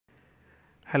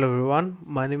Hello everyone,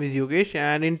 my name is Yogesh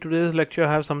and in today's lecture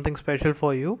I have something special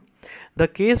for you. The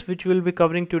case which we'll be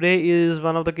covering today is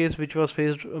one of the case which was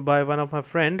faced by one of my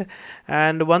friend,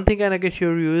 and one thing I can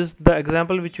assure you is the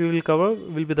example which we will cover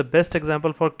will be the best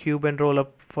example for cube and roll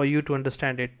up for you to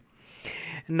understand it.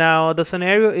 Now the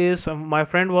scenario is my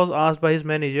friend was asked by his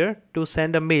manager to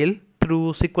send a mail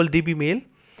through SQL DB mail,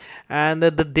 and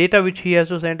the data which he has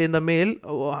to send in the mail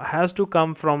has to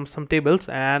come from some tables,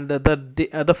 and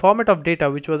the format of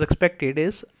data which was expected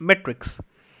is metrics.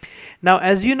 Now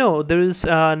as you know, there is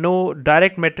no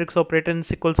direct metrics operator in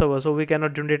SQL Server, so we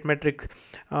cannot generate metric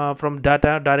from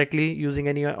data directly using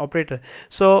any operator.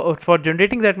 So for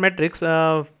generating that metrics,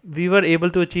 we were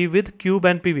able to achieve with cube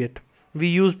and pivot. We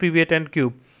use pivot and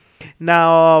cube.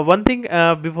 Now one thing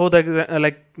before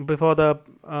the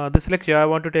this lecture I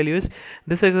want to tell you is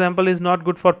this example is not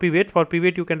good for pivot. For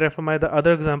pivot you can refer my the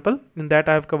other example, in that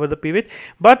I have covered the pivot,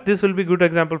 but this will be good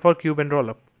example for cube and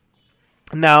rollup.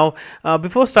 Now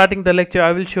before starting the lecture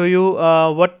I will show you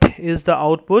what is the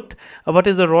output, what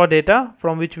is the raw data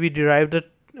from which we derived it,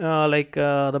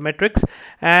 the metrics,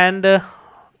 and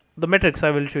the metrics I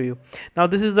will show you. Now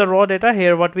this is the raw data.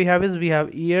 Here what we have is we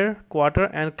have year, quarter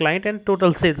and client and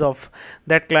total sales of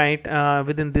that client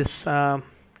within this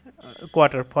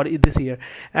quarter for this year,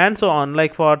 and so on.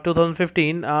 Like for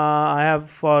 2015 I have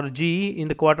for GE in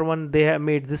the quarter 1 they have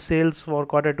made this sales, for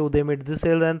quarter 2 they made this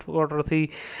sale, and quarter 3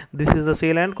 this is the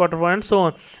sale, and quarter 1 and so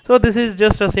on. So this is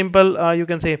just a simple you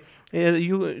can say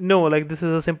like this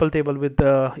is a simple table with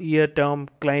the year, term,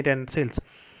 client and sales.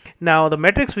 Now the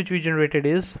metrics which we generated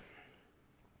is,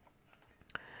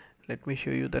 let me show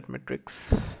you that metrics.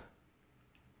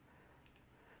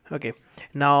 Okay,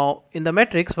 now in the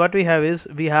metrics what we have is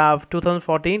we have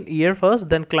 2014 year first,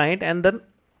 then client, and then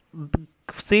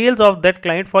sales of that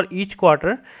client for each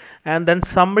quarter, and then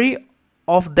summary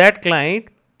of that client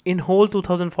in whole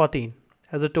 2014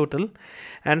 as a total,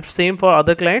 and same for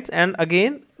other clients. And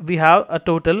again we have a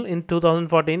total in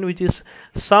 2014 which is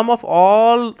sum of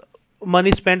all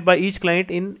money spent by each client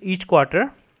in each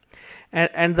quarter,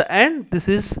 and the end this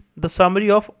is the summary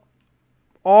of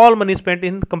all money spent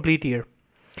in complete year.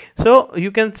 So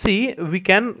you can see we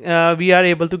are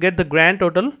able to get the grand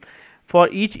total for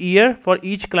each year for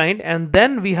each client, and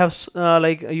then we have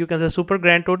like you can say super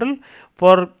grand total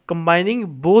for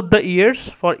combining both the years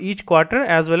for each quarter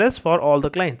as well as for all the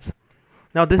clients.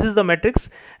 Now this is the metrics,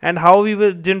 and how we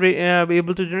will generate be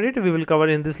able to generate, we will cover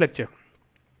in this lecture.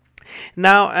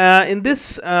 Now in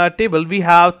this table we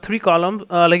have three columns,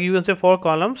 like you can say four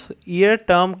columns: year,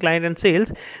 term, client and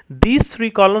sales. These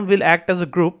three columns will act as a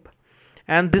group,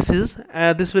 and this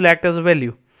will act as a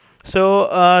value.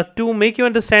 So to make you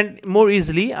understand more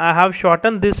easily, I have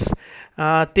shortened this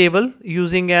table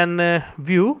using an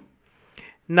view.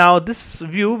 Now this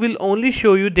view will only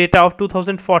show you data of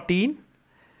 2014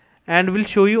 and will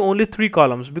show you only three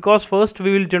columns, because first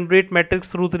we will generate metrics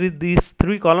through these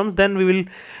three columns, then we will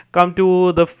come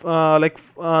to the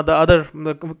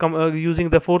using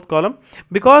the fourth column,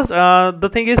 because the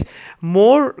thing is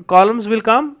more columns will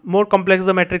come, more complex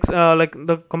the metrics,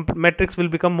 metrics will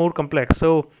become more complex.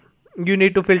 So you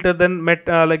need to filter then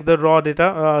like the raw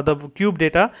data, the cube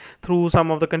data, through some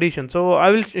of the conditions. So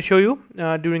I will show you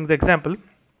during the example.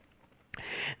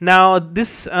 Now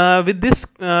this with this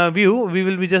view we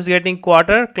will be just getting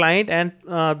quarter, client and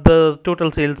the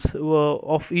total sales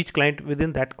of each client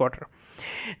within that quarter.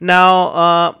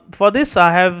 Now for this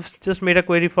I have just made a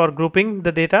query for grouping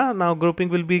the data. Now grouping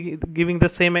will be giving the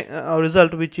same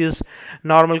result which is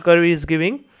normal query is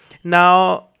giving.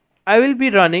 Now I will be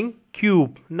running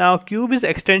cube. Now cube is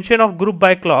extension of group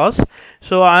by clause,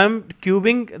 so I am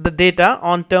cubing the data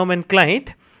on term and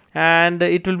client, and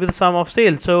it will be the sum of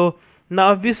sales. So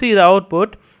now if we see the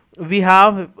output, we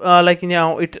have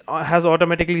it has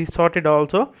automatically sorted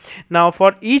also. Now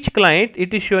for each client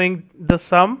it is showing the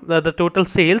sum, the total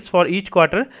sales for each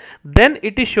quarter, then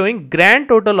it is showing grand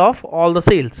total of all the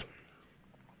sales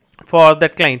for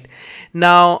that client.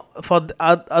 Now for the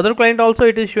other client also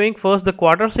it is showing first the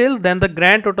quarter sale, then the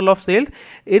grand total of sales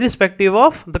irrespective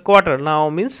of the quarter. Now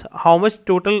means how much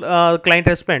total client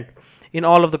has spent in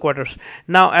all of the quarters.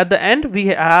 Now at the end we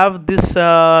have this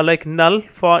like null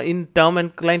for in term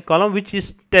and client column, which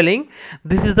is telling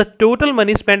this is the total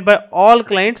money spent by all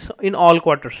clients in all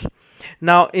quarters.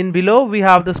 Now in below we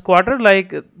have this quarter,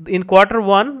 like in quarter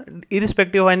 1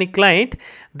 irrespective of any client,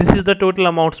 this is the total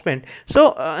amount spent.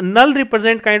 So null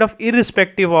represent kind of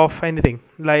irrespective of anything,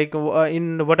 like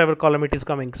in whatever column it is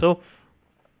coming. So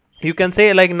you can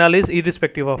say like null is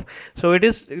irrespective of, so it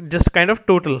is just kind of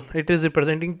total, it is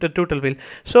representing the total field.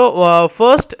 So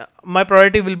first my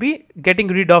priority will be getting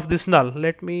rid of this null.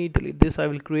 Let me delete this. I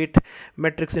will create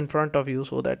matrix in front of you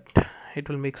so that it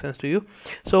will make sense to you.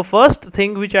 So first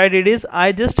thing which I did is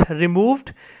I just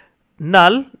removed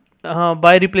null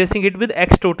by replacing it with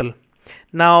x total.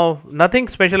 Now nothing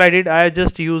special I did, I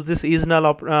just used this is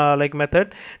null like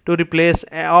method to replace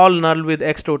all null with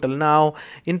x total. Now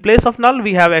in place of null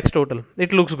we have x total,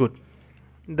 it looks good,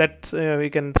 that we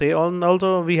can say.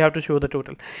 Also we have to show the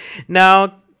total.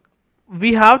 Now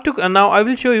we have to now I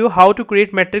will show you how to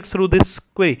create matrix through this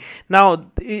query. Now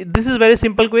this is very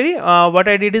simple query. What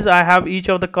I did is I have each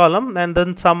of the column and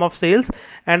then sum of sales,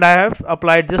 and I have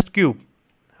applied just cube.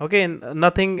 Okay,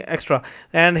 nothing extra,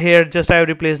 and here just I have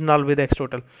replaced null with x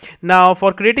total. Now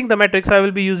for creating the matrix I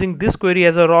will be using this query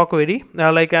as a raw query,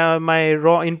 like my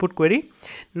raw input query.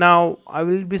 Now I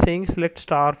will be saying select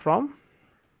star from,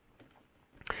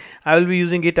 I will be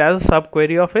using it as a sub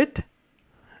query of it,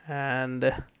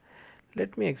 and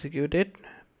let me execute it.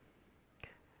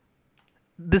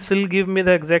 This will give me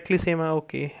the exactly same.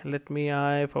 Okay, let me,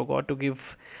 I forgot to give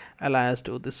alias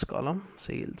to this column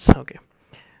sales.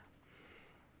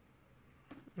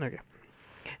 Okay,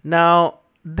 now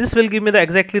this will give me the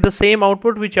exactly the same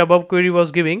output which above query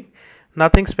was giving,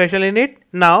 nothing special in it.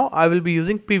 Now I will be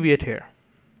using pivot here.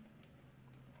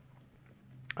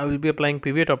 I will be applying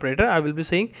pivot operator. I will be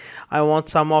saying I want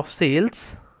sum of sales,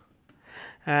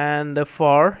 and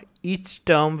for each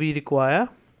term we require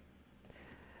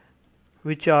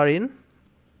which are in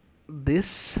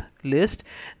this list.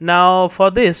 Now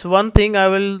for this, one thing I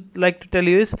will like to tell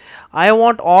you is I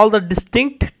want all the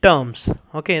distinct terms.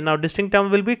 Okay, now distinct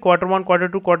term will be quarter 1, quarter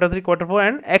 2, quarter 3, quarter 4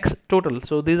 and x total.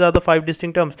 So these are the 5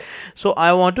 distinct terms. So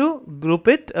I want to group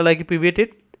it, like pivot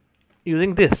it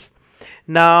using this.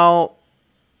 Now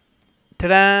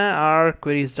ta-da, our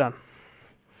query is done.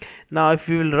 Now if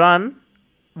we will run,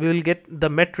 we will get the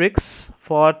metrics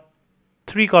for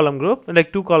 3 column group,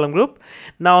 like 2 column group.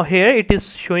 Now here it is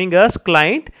showing us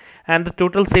client and the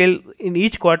total sale in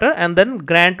each quarter, and then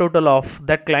grand total of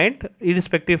that client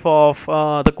irrespective of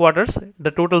the quarters,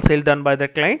 the total sale done by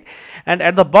that client. And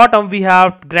at the bottom we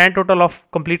have grand total of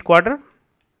complete quarter,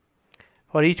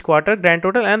 for each quarter grand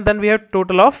total, and then we have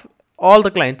total of all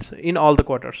the clients in all the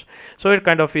quarters. So it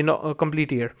kind of,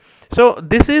 complete year. So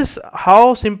this is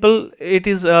how simple it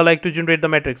is, like to generate the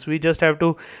matrix. We just have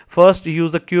to first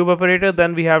use the cube operator,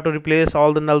 then we have to replace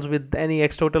all the nulls with any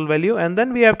x total value, and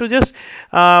then we have to just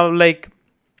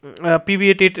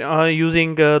pivot it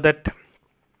using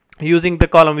using the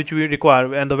column which we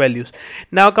require and the values.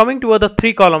 Now coming to the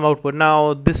 3 column output.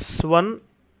 Now this one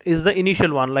is the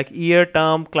initial one, like year,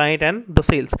 term, client and the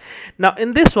sales. Now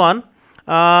in this one,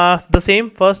 the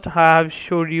same, first I have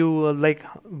showed you like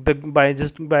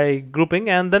by grouping,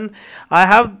 and then I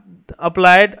have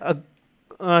applied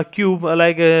a cube,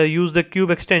 use the cube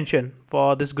extension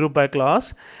for this group by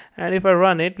class. And if I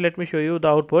run it, let me show you the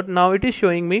output. Now it is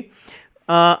showing me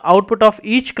output of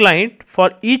each client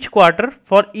for each quarter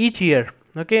for each year.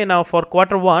 Okay, now for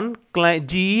quarter 1, client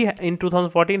GE in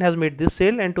 2014 has made this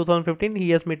sale, and 2015 he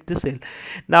has made this sale.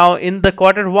 Now in the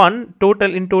quarter 1 total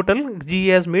GE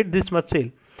has made this much sale.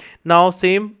 Now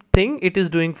same thing it is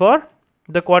doing for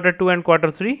the quarter 2 and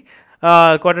quarter 3,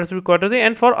 quarter 3,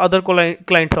 and for other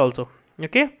clients also.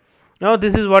 Okay, now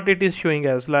this is what it is showing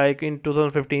as, like in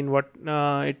 2015 what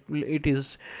it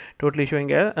is totally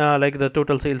showing as like the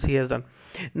total sales he has done.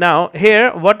 Now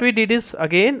here what we did is,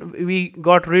 again we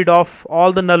got rid of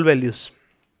all the null values.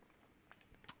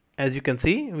 As you can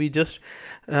see, we just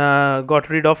got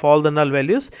rid of all the null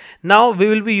values. Now we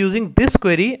will be using this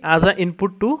query as an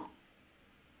input to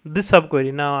this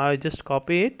subquery. Now I just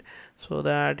copy it so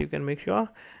that you can make sure,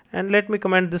 and let me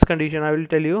comment this condition. I will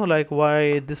tell you like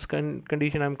why this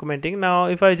condition I'm commenting. Now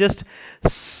if I just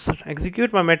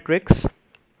execute my matrix,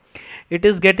 it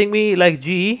is getting me like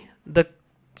GE, the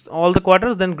all the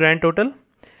quarters, then grand total,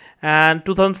 and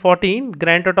 2014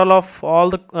 grand total of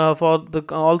all the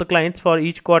all the clients for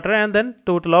each quarter, and then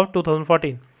total of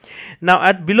 2014. Now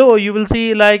at below you will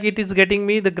see like it is getting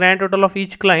me the grand total of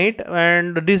each client,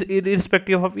 and this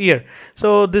irrespective of year.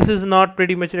 So this is not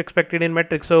pretty much expected in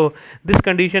matrix. So this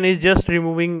condition is just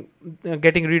removing,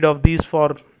 getting rid of these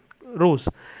for rows.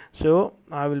 So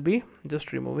I will be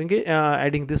just removing it,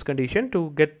 adding this condition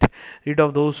to get rid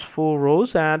of those 4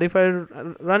 rows. And if I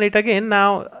run it again,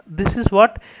 now this is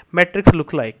what matrix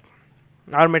look like,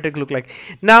 our matrix look like.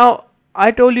 Now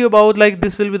I told you about like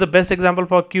this will be the best example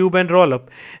for cube and rollup.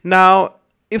 Now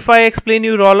if I explain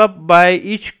you rollup by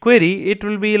each query, it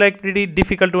will be like pretty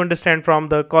difficult to understand from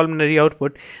the columnary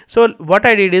output. So what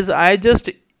I did is I just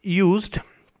used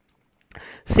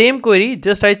same query,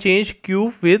 just I changed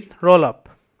cube with rollup.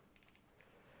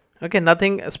 Okay,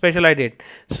 nothing special I did.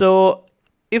 So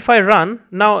if I run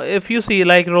now, if you see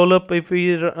like rollup, if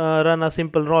we run a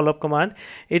simple rollup command,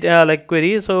 it like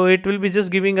query, so it will be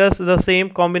just giving us the same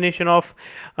combination of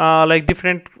like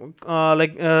different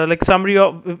like summary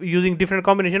of using different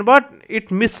combination, but it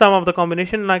missed some of the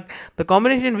combination. Like the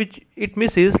combination which it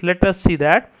misses, let us see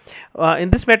that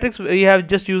in this matrix we have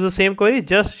just used the same query,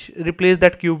 just replace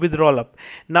that cube with rollup.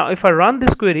 Now if I run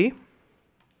this query,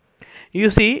 you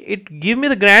see it give me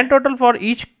the grand total for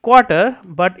each quarter,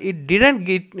 but it didn't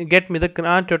get me the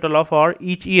grand total of for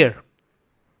each year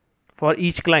for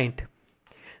each client.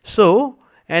 So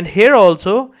and here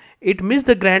also it missed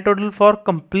the grand total for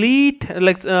complete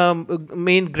like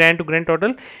main grand to grand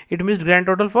total, it missed grand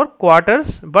total for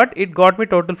quarters, but it got me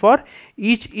total for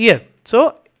each year.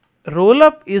 So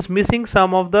rollup is missing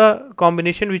some of the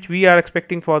combination which we are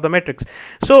expecting for the matrix.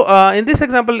 So in this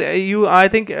example, I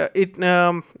think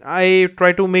I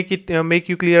try to make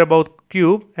you clear about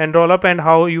cube and rollup and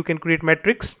how you can create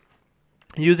matrix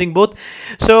using both.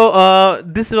 So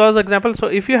this was example. So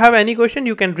if you have any question,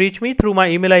 you can reach me through my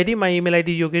email id. My email id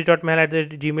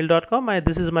yogesh.mahal@gmail.com.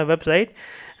 This is my website,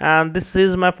 and this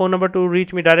is my phone number to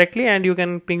reach me directly, and you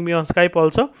can ping me on Skype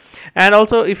also. And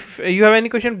also if you have any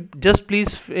question, just please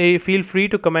feel free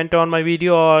to comment on my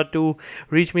video or to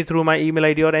reach me through my email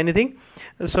id or anything.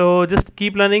 So just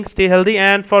keep learning, stay healthy,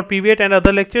 and for pivot and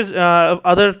other lectures,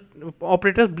 other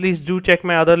operators, please do check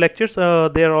my other lectures,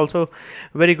 they are also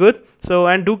very good. So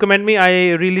and do comment me, I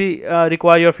really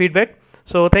require your feedback.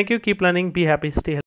 So thank you, keep learning, be happy, stay healthy.